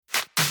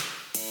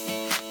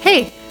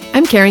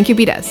I'm Karen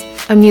Cubides,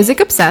 a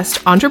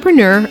music-obsessed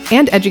entrepreneur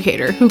and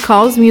educator who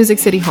calls Music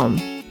City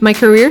home. My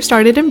career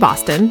started in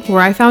Boston,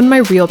 where I found my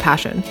real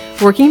passion,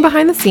 working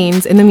behind the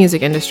scenes in the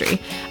music industry.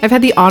 I've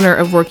had the honor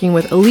of working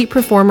with elite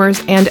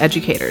performers and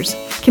educators.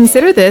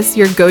 Consider this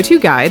your go-to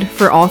guide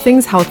for all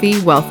things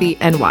healthy, wealthy,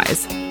 and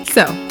wise.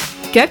 So,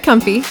 get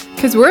comfy,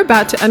 because we're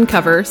about to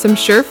uncover some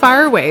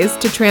surefire ways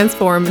to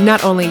transform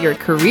not only your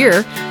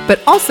career,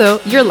 but also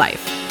your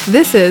life.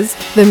 This is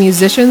the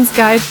Musician's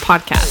Guide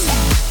Podcast.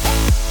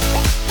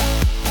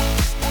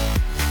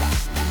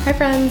 Hi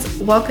friends,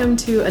 welcome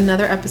to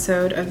another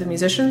episode of the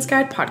Musician's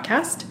Guide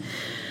Podcast.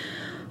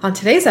 On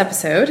today's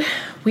episode,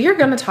 we are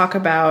going to talk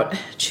about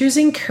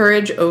choosing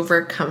courage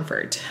over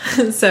comfort.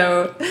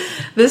 So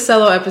this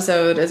solo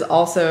episode is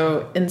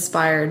also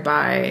inspired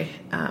by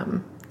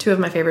two of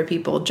my favorite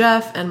people,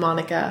 Jeff and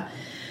Monica.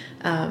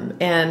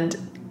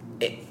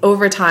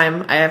 Over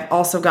time, I have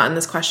also gotten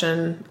this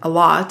question a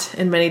lot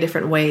in many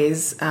different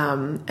ways.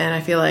 And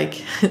I feel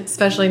like,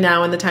 especially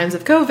now in the times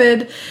of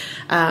COVID,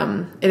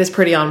 it is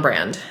pretty on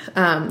brand.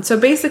 So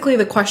basically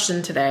the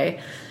question today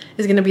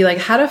is going to be like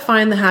how to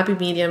find the happy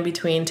medium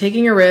between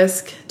taking a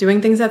risk,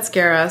 doing things that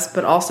scare us,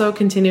 but also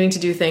continuing to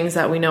do things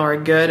that we know are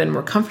good and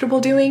we're comfortable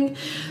doing.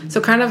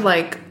 So kind of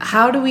like,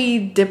 how do we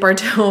dip our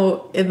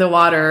toe in the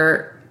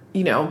water,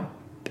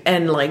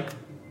 and like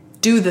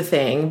do the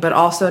thing, but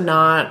also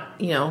not,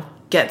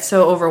 get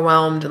so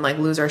overwhelmed and like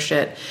lose our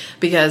shit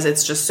because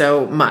it's just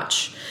so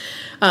much.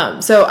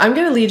 So I'm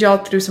going to lead y'all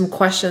through some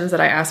questions that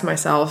I asked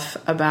myself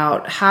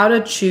about how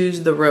to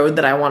choose the road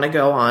that I want to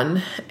go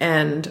on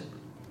and,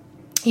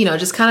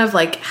 just kind of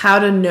like how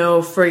to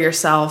know for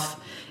yourself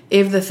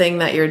if the thing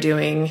that you're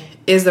doing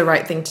is the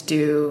right thing to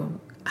do,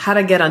 how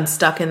to get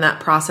unstuck in that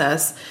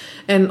process,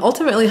 and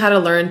ultimately how to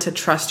learn to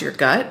trust your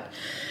gut.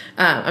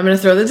 I'm going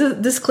to throw the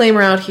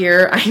disclaimer out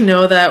here. I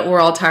know that we're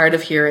all tired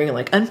of hearing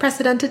like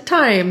unprecedented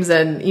times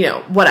and,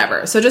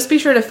 whatever. So just be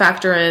sure to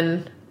factor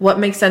in what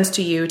makes sense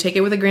to you. Take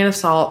it with a grain of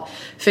salt.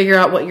 Figure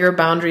out what your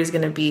boundary is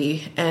going to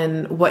be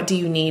and what do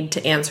you need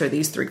to answer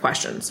these 3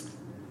 questions.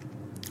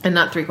 And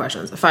not 3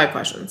 questions, 5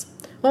 questions.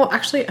 Well,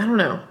 actually, I don't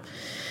know.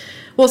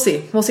 We'll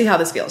see. We'll see how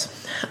this feels.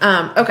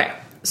 Okay.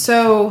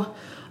 So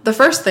the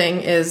first thing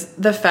is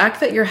the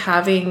fact that you're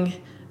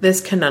having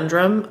this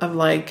conundrum of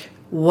like,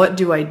 what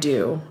do I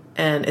do?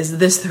 And is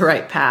this the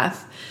right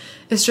path?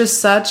 It's just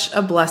such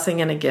a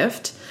blessing and a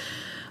gift.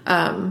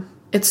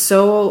 It's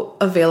so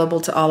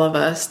available to all of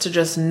us to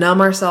just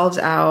numb ourselves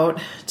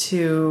out,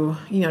 to,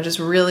 just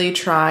really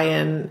try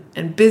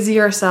and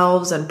busy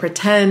ourselves and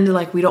pretend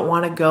like we don't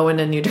want to go in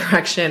a new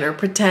direction or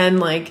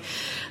pretend like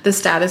the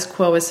status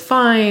quo is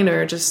fine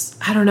or just,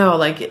 I don't know,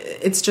 like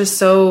it's just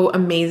so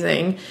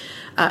amazing.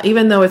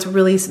 Even though it's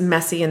really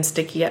messy and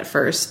sticky at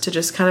first, to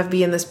just kind of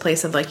be in this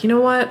place of like, you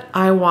know what,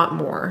 I want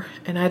more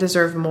and I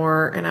deserve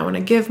more and I want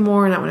to give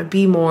more and I want to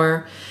be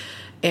more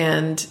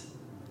and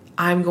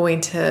I'm going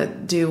to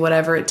do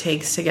whatever it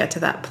takes to get to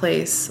that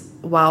place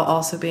while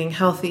also being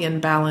healthy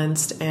and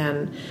balanced.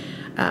 And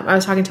I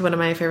was talking to one of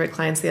my favorite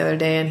clients the other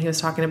day and he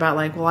was talking about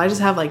like, well, I just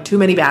have like too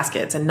many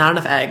baskets and not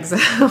enough eggs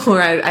or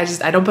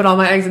I don't put all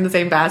my eggs in the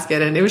same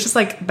basket. And it was just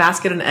like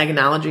basket and egg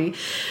analogy.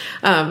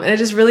 And it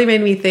just really made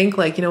me think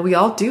like, we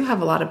all do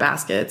have a lot of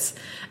baskets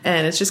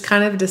and it's just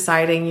kind of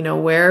deciding,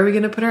 where are we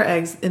going to put our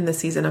eggs in the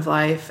season of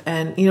life?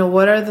 And,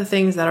 what are the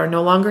things that are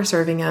no longer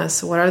serving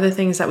us? What are the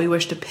things that we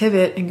wish to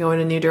pivot and go in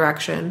a new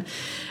direction?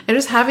 And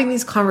just having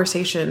these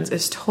conversations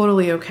is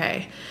totally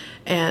okay.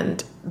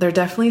 And they're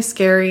definitely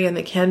scary and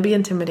they can be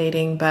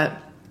intimidating, but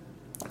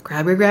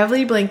grab your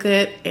gravity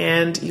blanket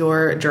and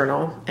your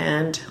journal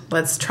and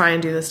let's try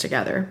and do this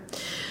together.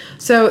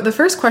 So the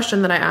first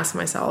question that I ask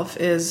myself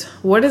is,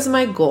 what is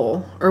my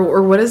goal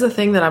or what is the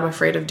thing that I'm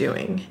afraid of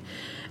doing?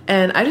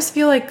 And I just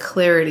feel like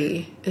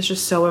clarity is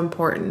just so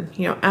important,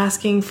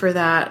 asking for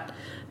that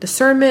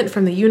discernment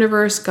from the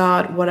universe,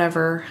 God,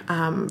 whatever,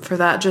 for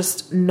that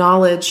just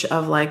knowledge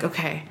of like,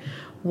 okay,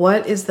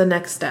 what is the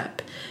next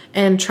step?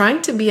 And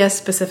trying to be as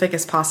specific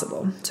as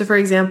possible. So for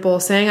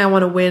example, saying I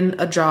want to win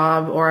a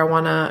job or I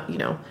want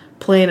to,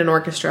 play in an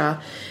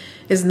orchestra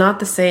is not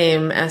the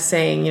same as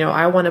saying,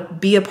 I want to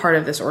be a part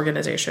of this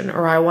organization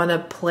or I want to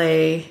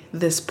play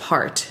this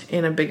part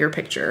in a bigger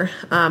picture.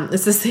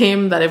 It's the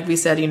same that if we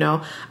said,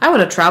 I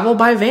want to travel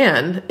by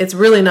van, it's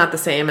really not the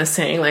same as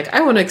saying like,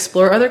 I want to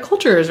explore other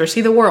cultures or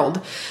see the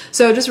world.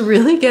 So just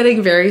really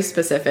getting very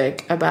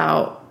specific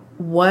about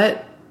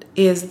what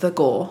is the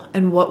goal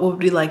and what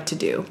would we like to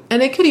do.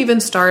 And it could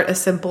even start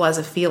as simple as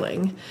a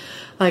feeling.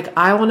 Like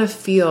I want to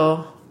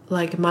feel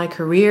like my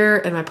career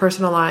and my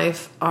personal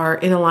life are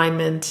in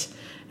alignment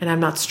and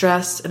I'm not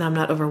stressed and I'm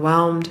not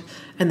overwhelmed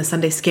and the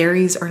Sunday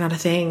scaries are not a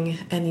thing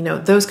and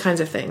those kinds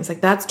of things.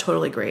 Like that's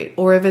totally great.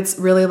 Or if it's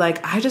really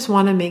like I just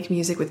want to make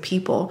music with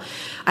people.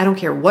 I don't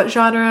care what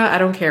genre, I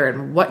don't care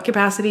in what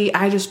capacity.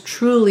 I just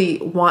truly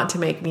want to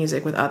make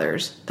music with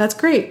others. That's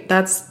great.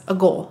 That's a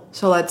goal.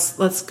 So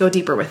let's go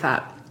deeper with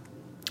that.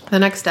 The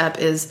next step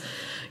is,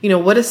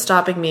 what is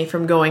stopping me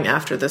from going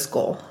after this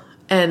goal?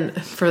 And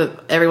for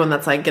everyone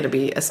that's like going to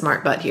be a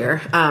smart butt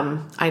here,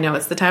 I know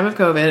it's the time of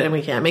COVID and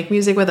we can't make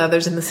music with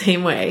others in the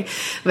same way,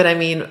 but I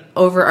mean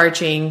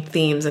overarching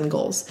themes and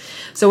goals.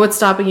 So what's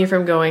stopping you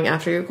from going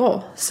after your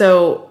goal?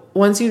 So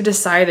once you've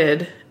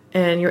decided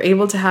and you're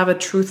able to have a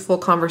truthful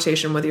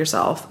conversation with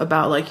yourself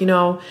about like,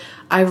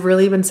 I've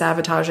really been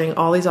sabotaging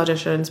all these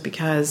auditions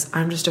because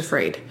I'm just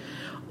afraid,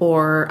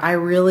 or I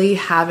really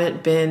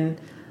haven't been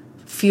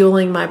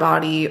fueling my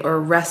body or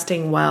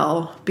resting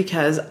well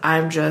because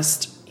I'm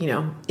just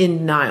in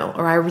denial,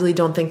 or I really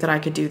don't think that I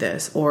could do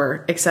this,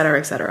 or et cetera,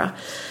 et cetera.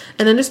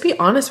 And then just be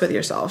honest with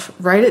yourself.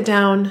 Write it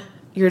down.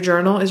 Your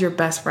journal is your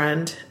best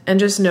friend. And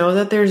just know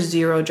that there's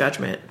zero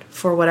judgment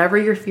for whatever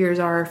your fears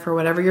are, for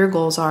whatever your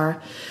goals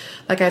are.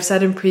 Like I've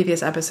said in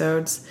previous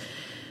episodes,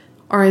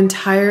 our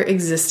entire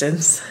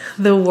existence,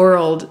 the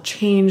world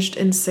changed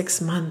in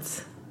 6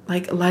 months.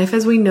 Like life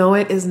as we know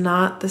it is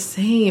not the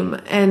same.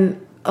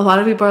 And a lot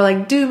of people are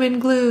like doom and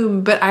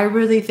gloom, but I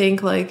really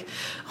think like,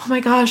 oh my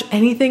gosh,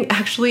 anything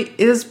actually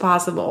is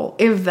possible.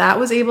 If that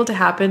was able to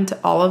happen to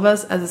all of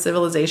us as a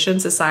civilization,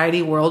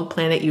 society, world,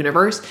 planet,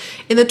 universe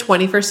in the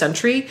 21st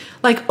century,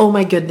 like, oh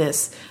my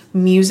goodness,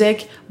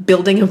 music,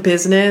 building a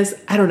business,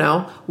 I don't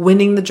know,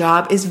 winning the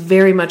job is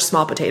very much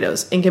small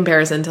potatoes in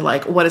comparison to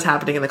like what is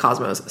happening in the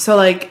cosmos. So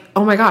like,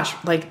 oh my gosh,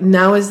 like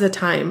now is the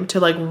time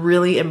to like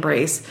really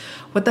embrace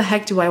what the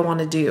heck do I want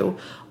to do?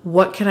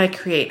 What can I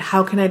create?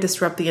 How can I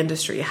disrupt the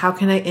industry? How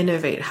can I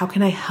innovate? How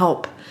can I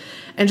help?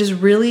 And just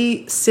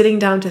really sitting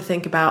down to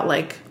think about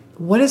like,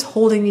 what is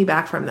holding me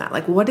back from that?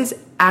 Like, what is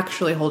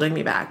actually holding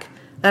me back?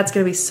 That's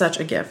going to be such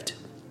a gift.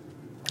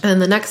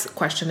 And the next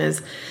question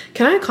is,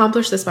 can I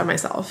accomplish this by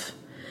myself?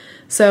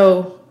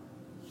 So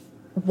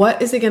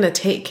what is it going to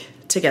take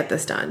to get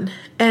this done?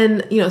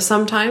 And,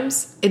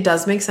 sometimes it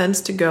does make sense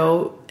to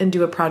go and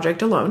do a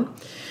project alone.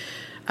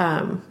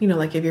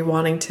 Like if you're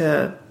wanting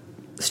to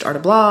start a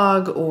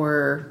blog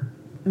or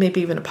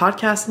maybe even a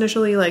podcast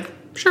initially, like,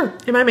 sure,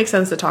 it might make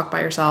sense to talk by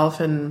yourself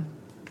and,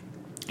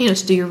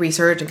 to do your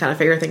research and kind of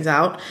figure things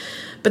out.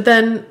 But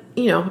then,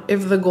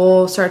 if the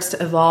goal starts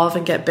to evolve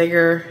and get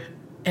bigger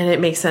and it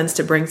makes sense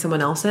to bring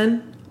someone else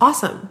in,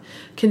 awesome.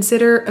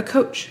 Consider a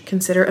coach,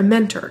 consider a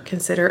mentor,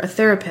 consider a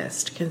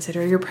therapist,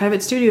 consider your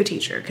private studio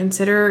teacher,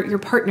 consider your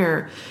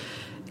partner,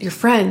 your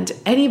friend,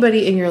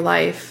 anybody in your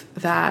life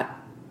that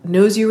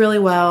knows you really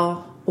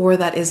well or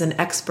that is an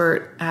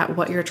expert at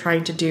what you're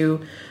trying to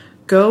do.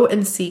 Go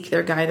and seek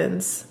their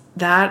guidance.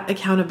 That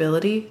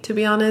accountability, to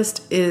be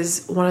honest,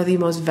 is one of the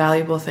most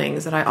valuable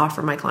things that I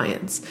offer my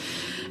clients.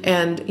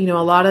 And, a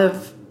lot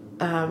of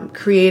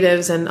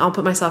creatives, and I'll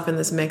put myself in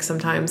this mix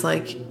sometimes,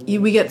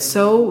 we get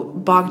so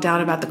bogged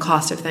down about the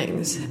cost of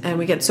things and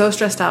we get so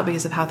stressed out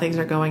because of how things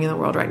are going in the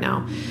world right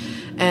now.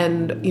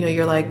 And,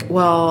 you're like,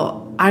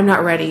 well, I'm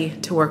not ready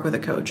to work with a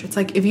coach. It's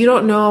like, if you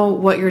don't know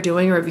what you're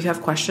doing or if you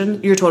have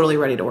questions, you're totally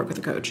ready to work with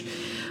a coach.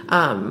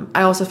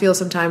 I also feel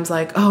sometimes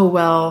like, oh,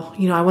 well,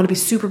 I want to be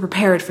super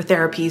prepared for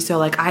therapy. So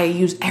like I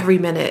use every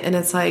minute. And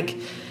it's like,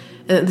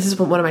 and this is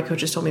what one of my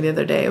coaches told me the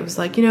other day. It was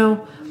like,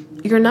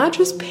 you're not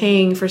just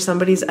paying for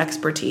somebody's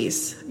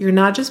expertise. You're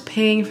not just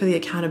paying for the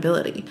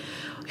accountability.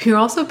 You're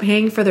also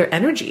paying for their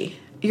energy.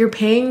 You're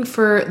paying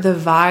for the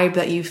vibe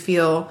that you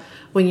feel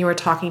when you are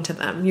talking to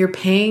them. You're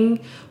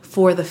paying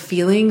for the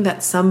feeling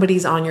that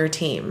somebody's on your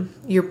team.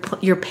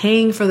 You're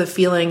paying for the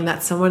feeling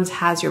that someone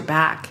has your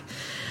back.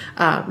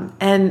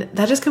 And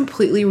that just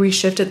completely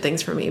reshifted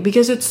things for me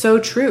because it's so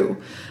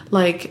true.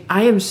 Like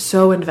I am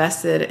so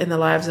invested in the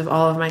lives of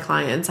all of my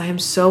clients. I am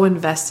so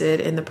invested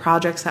in the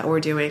projects that we're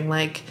doing.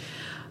 Like,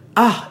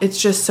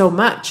 it's just so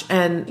much.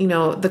 And,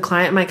 the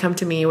client might come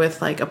to me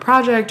with like a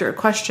project or a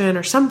question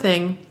or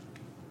something.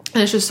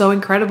 And it's just so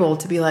incredible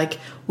to be like,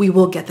 we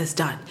will get this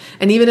done.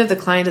 And even if the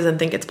client doesn't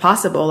think it's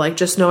possible, like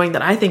just knowing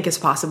that I think it's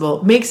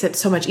possible makes it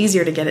so much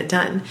easier to get it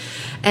done.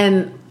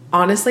 And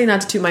honestly, not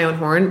to toot my own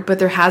horn, but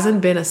there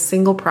hasn't been a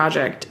single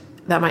project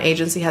that my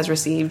agency has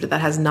received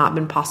that has not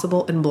been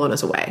possible and blown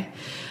us away.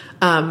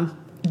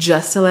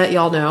 Just to let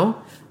y'all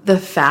know, the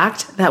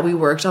fact that we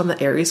worked on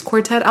the Aries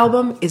Quartet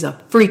album is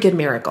a freaking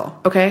miracle,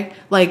 okay?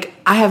 Like,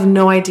 I have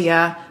no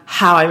idea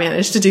how I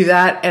managed to do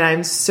that, and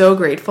I'm so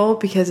grateful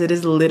because it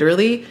is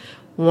literally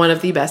one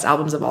of the best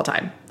albums of all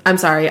time. I'm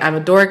sorry, I'm a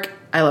dork.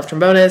 I love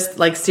Trombonist.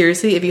 Like,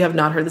 seriously, if you have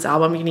not heard this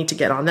album, you need to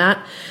get on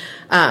that.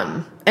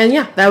 And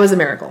yeah, that was a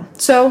miracle.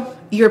 So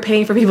you're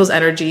paying for people's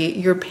energy.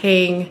 You're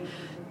paying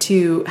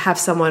to have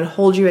someone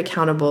hold you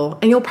accountable,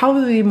 and you'll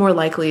probably be more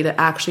likely to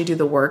actually do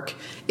the work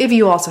if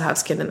you also have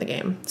skin in the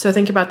game. So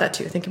think about that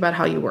too. Think about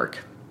how you work.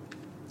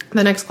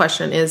 The next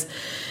question is,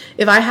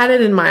 if I had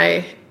it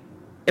my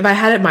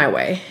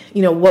way,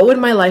 what would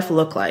my life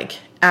look like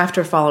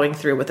after following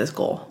through with this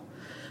goal?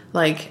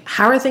 Like,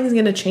 how are things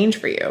going to change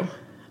for you?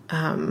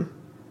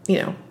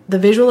 The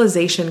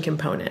visualization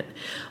component.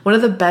 One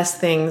of the best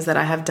things that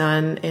I have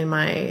done in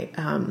my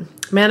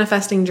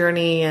manifesting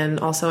journey and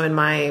also in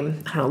my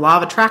law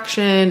of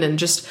attraction and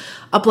just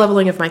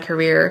up-leveling of my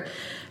career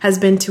has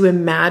been to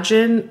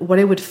imagine what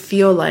it would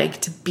feel like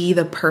to be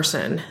the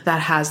person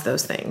that has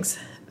those things,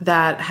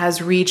 that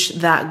has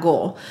reached that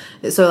goal.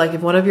 So like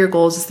if one of your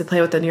goals is to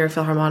play with the New York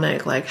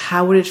Philharmonic, like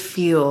how would it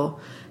feel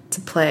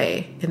to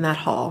play in that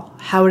hall?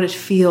 How would it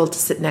feel to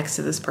sit next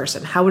to this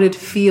person? How would it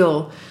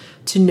feel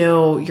to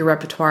know your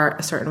repertoire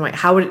a certain way?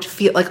 How would it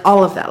feel? Like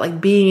all of that,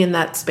 like being in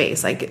that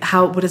space, like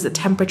what is the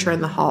temperature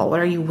in the hall? What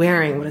are you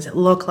wearing? What does it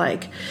look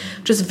like?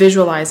 Just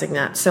visualizing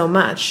that so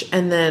much.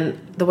 And then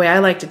the way I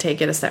like to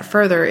take it a step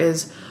further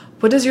is,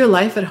 what does your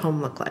life at home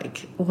look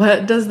like?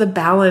 What does the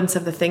balance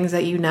of the things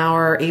that you now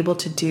are able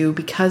to do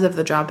because of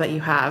the job that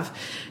you have?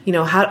 You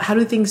know, how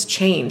do things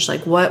change?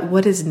 Like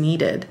what is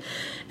needed?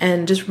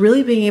 And just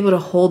really being able to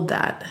hold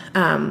that.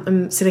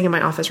 I'm sitting in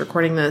my office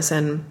recording this,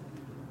 and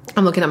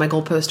I'm looking at my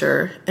goal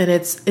poster, and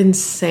it's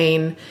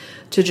insane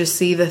to just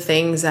see the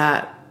things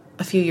that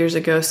a few years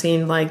ago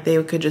seemed like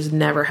they could just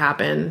never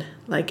happen,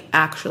 like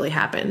actually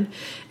happen.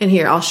 And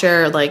here, I'll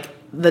share like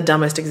the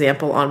dumbest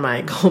example on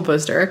my goal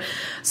poster.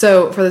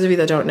 So for those of you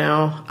that don't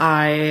know,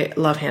 I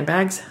love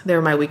handbags.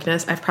 They're my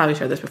weakness. I've probably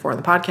shared this before on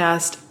the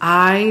podcast.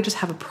 I just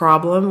have a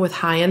problem with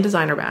high-end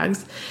designer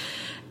bags.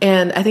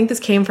 And I think this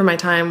came from my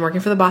time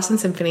working for the Boston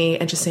Symphony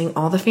and just seeing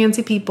all the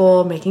fancy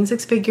people making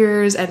six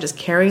figures and just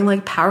carrying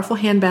like powerful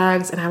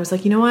handbags. And I was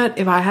like, you know what?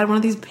 If I had one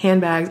of these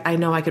handbags, I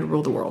know I could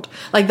rule the world.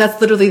 Like that's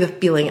literally the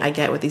feeling I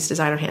get with these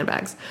designer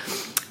handbags.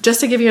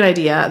 Just to give you an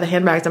idea, the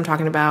handbags I'm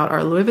talking about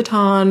are Louis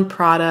Vuitton,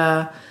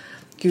 Prada,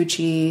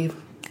 Gucci,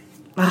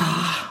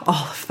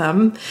 all of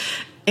them.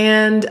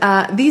 And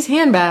these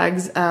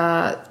handbags,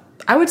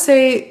 I would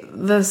say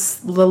the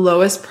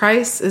lowest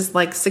price is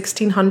like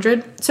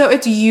 $1,600. So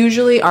it's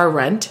usually our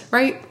rent,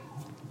 right?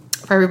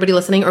 For everybody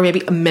listening, or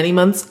maybe many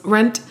months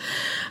rent.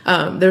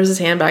 There was this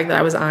handbag that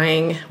I was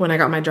eyeing when I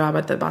got my job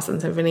at the Boston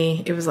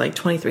Symphony. It was like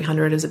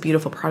 $2,300. It was a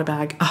beautiful Prada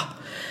bag. Oh.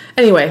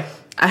 Anyway,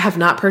 I have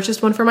not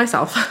purchased one for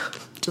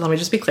myself. Let me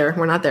just be clear.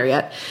 We're not there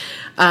yet.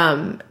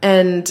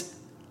 And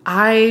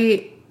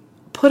I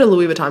put a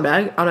Louis Vuitton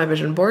bag on my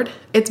vision board.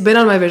 It's been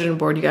on my vision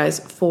board, you guys,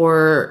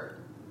 for,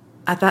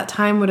 at that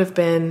time would have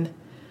been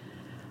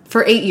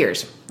for 8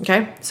 years.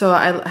 Okay. So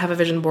I have a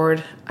vision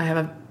board. I have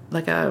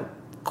a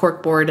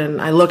cork board,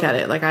 and I look at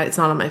it like it's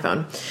not on my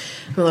phone.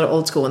 I'm a little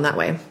old school in that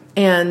way.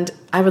 And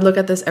I would look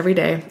at this every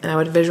day, and I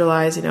would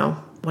visualize, you know,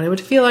 what it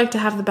would feel like to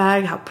have the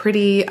bag, how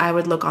pretty. I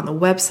would look on the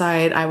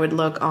website. I would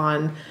look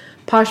on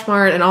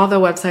Poshmark and all the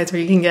websites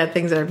where you can get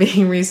things that are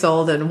being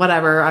resold and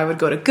whatever. I would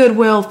go to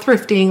Goodwill,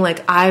 thrifting.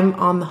 Like I'm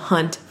on the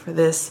hunt for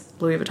this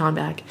Louis Vuitton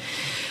bag.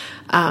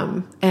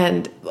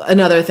 And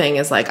another thing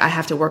is like I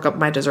have to work up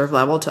my deserve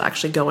level to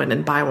actually go in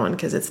and buy one,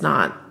 because it's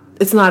not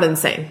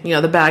insane. You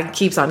know, the bag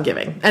keeps on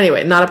giving.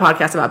 Anyway, not a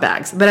podcast about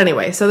bags. But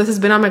anyway, so this has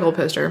been on my goal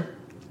poster,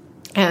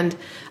 and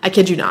I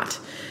kid you not,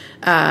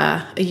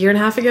 a year and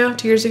a half ago,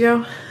 2 years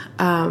ago,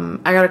 I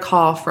got a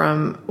call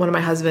from one of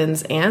my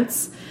husband's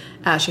aunts.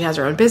 She has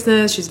her own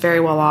business. She's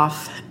very well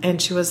off.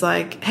 And she was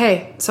like,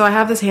 hey, so I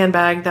have this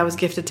handbag that was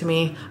gifted to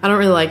me. I don't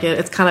really like it.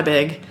 It's kind of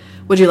big.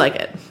 Would you like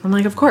it? I'm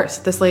like, of course.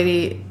 This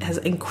lady has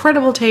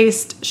incredible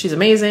taste. She's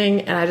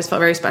amazing. And I just felt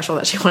very special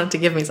that she wanted to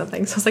give me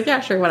something. So I was like, yeah,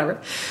 sure, whatever.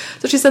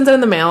 So she sends it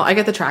in the mail. I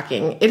get the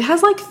tracking. It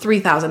has like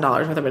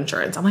 $3,000 worth of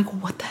insurance. I'm like,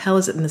 what the hell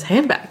is it in this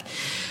handbag?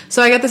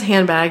 So I get this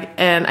handbag,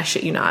 and I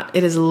shit you not,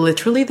 it is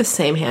literally the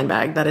same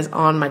handbag that is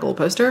on my goal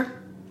poster.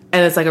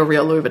 And it's like a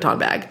real Louis Vuitton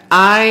bag.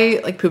 I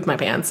like pooped my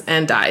pants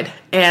and died.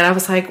 And I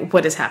was like,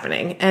 what is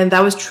happening? And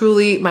that was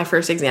truly my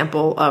first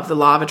example of the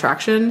law of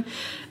attraction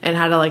and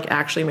how to like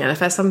actually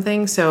manifest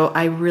something. So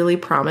I really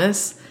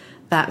promise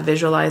that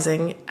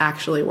visualizing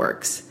actually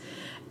works.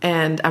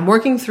 And I'm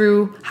working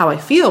through how I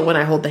feel when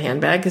I hold the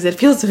handbag, because it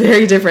feels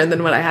very different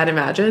than what I had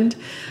imagined.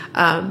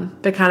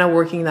 But kind of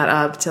working that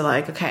up to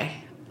like, okay,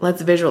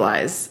 let's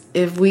visualize.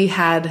 If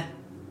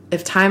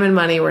time and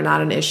money were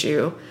not an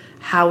issue,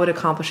 how would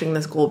accomplishing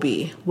this goal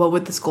be? What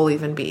would this goal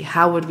even be?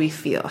 How would we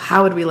feel?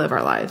 How would we live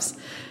our lives?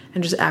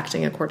 And just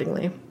acting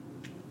accordingly.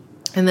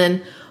 And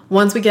then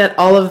once we get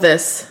all of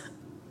this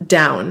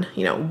down,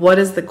 you know, what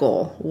is the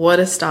goal? What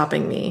is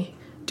stopping me?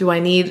 Do I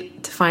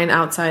need to find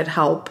outside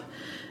help?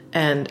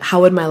 And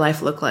how would my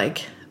life look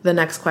like? The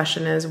next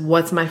question is,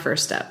 what's my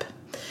first step?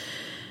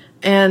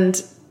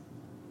 And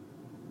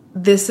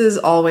this is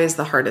always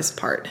the hardest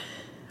part.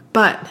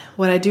 But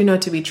what I do know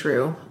to be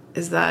true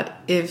is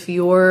that if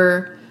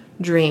your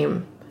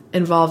dream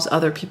involves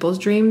other people's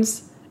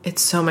dreams,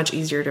 it's so much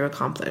easier to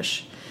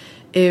accomplish.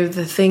 If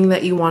the thing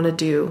that you want to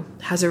do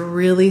has a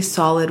really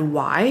solid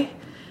why,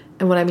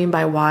 and what I mean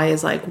by why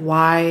is like,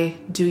 why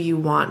do you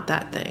want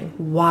that thing?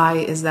 Why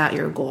is that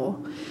your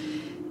goal?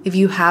 If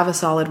you have a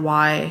solid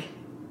why,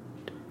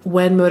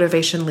 when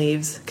motivation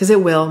leaves, because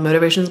it will,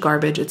 motivation's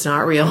garbage, it's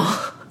not real.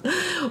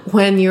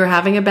 When you're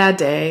having a bad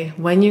day,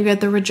 when you get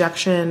the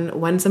rejection,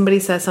 when somebody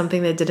says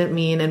something they didn't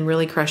mean and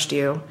really crushed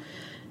you,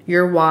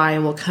 your why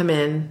will come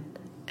in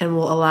and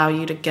will allow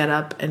you to get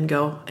up and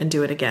go and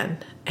do it again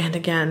and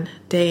again,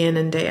 day in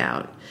and day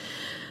out.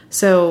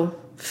 So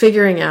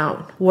figuring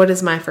out, what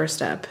is my first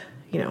step?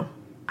 You know,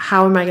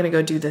 how am I going to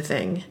go do the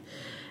thing?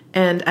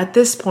 And at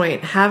this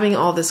point, having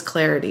all this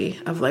clarity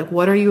of like,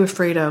 what are you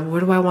afraid of? What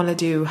do I want to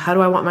do? How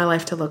do I want my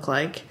life to look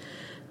like?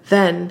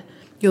 then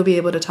you'll be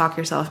able to talk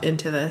yourself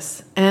into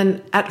this.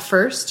 And at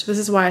first, this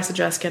is why I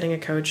suggest getting a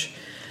coach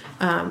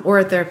or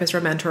a therapist or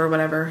a mentor or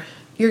whatever.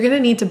 You're going to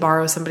need to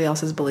borrow somebody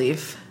else's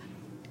belief.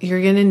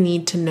 You're going to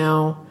need to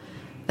know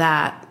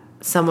that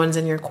someone's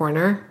in your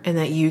corner and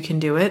that you can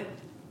do it,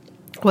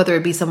 whether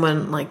it be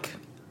someone like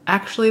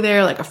actually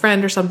there, like a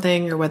friend or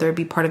something, or whether it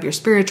be part of your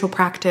spiritual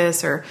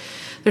practice, or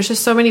there's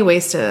just so many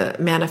ways to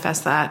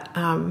manifest that.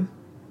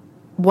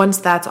 Once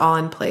that's all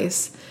in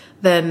place,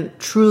 then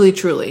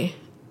truly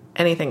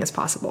anything is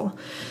possible.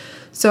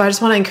 So I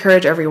just want to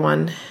encourage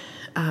everyone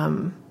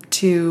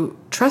to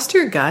trust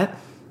your gut.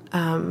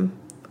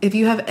 If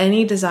you have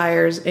any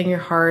desires in your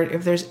heart,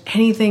 if there's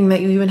anything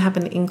that you even have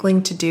an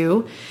inkling to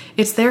do,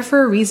 it's there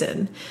for a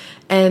reason.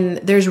 And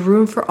there's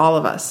room for all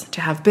of us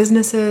to have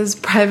businesses,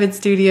 private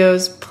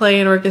studios, play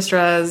in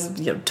orchestras,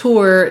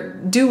 tour,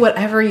 do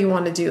whatever you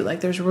want to do.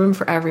 Like, there's room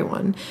for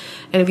everyone.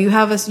 And if you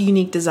have a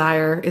unique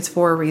desire, it's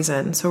for a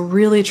reason. So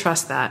really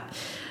trust that.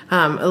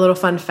 A little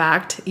fun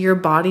fact, your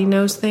body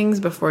knows things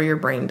before your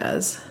brain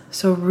does.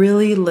 So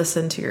really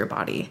listen to your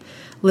body.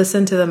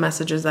 Listen to the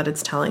messages that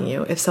it's telling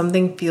you. If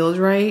something feels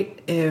right,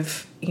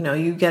 if,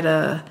 you get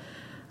a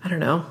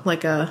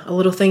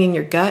little thing in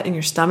your gut, in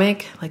your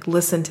stomach, like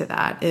listen to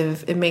that.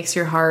 If it makes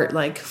your heart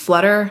like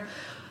flutter,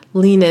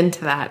 lean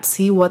into that,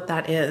 see what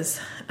that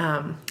is.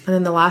 And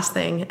then the last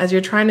thing, as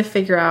you're trying to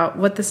figure out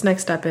what this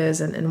next step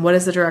is and what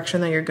is the direction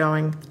that you're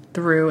going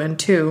through and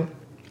to,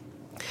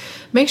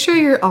 make sure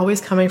you're always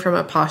coming from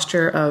a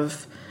posture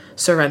of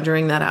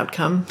surrendering that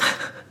outcome.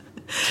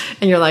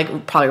 And you're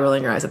like probably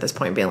rolling your eyes at this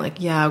point, being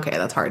like, yeah, okay,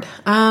 that's hard.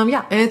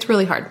 Yeah, and it's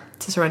really hard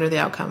to surrender the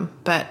outcome.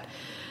 But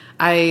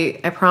I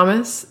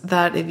promise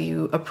that if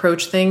you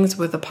approach things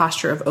with a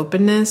posture of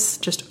openness,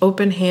 just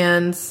open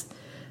hands,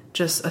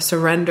 just a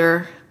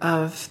surrender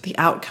of the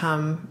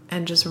outcome,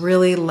 and just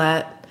really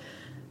let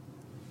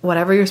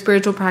whatever your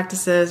spiritual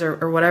practice is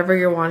or whatever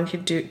you're wanting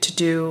to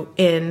do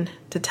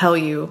to tell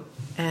you,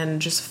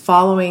 and just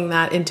following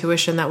that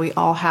intuition that we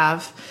all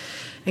have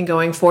and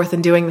going forth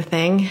and doing the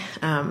thing,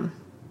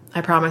 I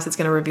promise it's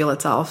going to reveal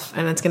itself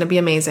and it's going to be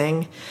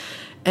amazing.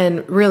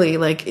 And really,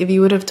 like, if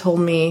you would have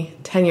told me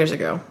 10 years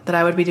ago that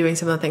I would be doing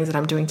some of the things that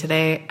I'm doing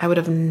today, I would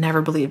have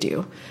never believed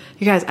you.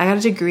 You guys, I got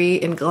a degree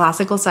in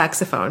classical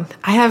saxophone.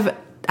 I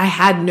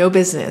had no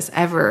business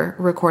ever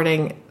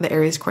recording the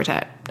Aries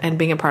Quartet and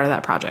being a part of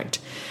that project.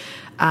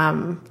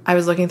 I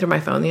was looking through my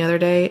phone the other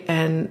day,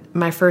 and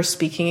my first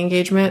speaking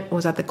engagement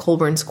was at the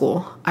Colburn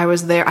School. I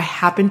was there. I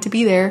happened to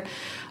be there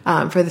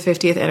for the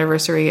 50th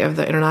anniversary of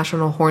the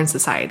International Horn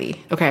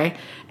Society. Okay.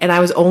 And I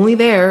was only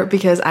there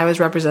because I was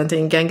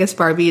representing Genghis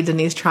Barbie,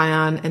 Denise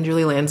Tryon, and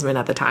Julie Landsman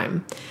at the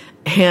time.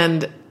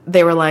 And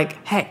they were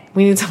like, hey,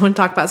 we need someone to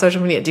talk about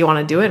social media. Do you want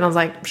to do it? And I was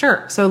like,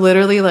 sure. So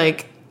literally,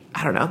 like,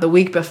 I don't know, the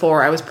week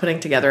before, I was putting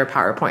together a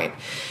PowerPoint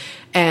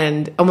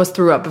and almost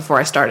threw up before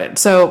I started.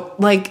 So,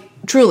 like,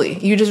 truly,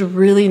 you just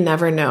really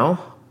never know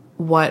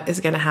what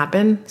is going to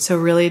happen. So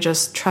really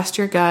just trust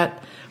your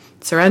gut.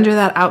 Surrender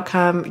that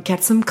outcome,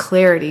 get some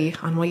clarity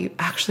on what you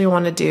actually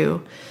want to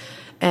do,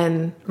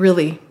 and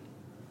really,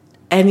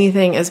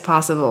 anything is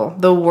possible.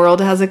 The world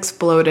has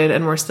exploded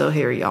and we're still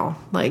here, y'all.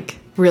 Like,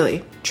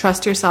 really,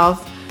 trust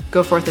yourself,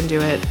 go forth and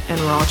do it, and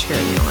we're all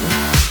cheering you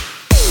on.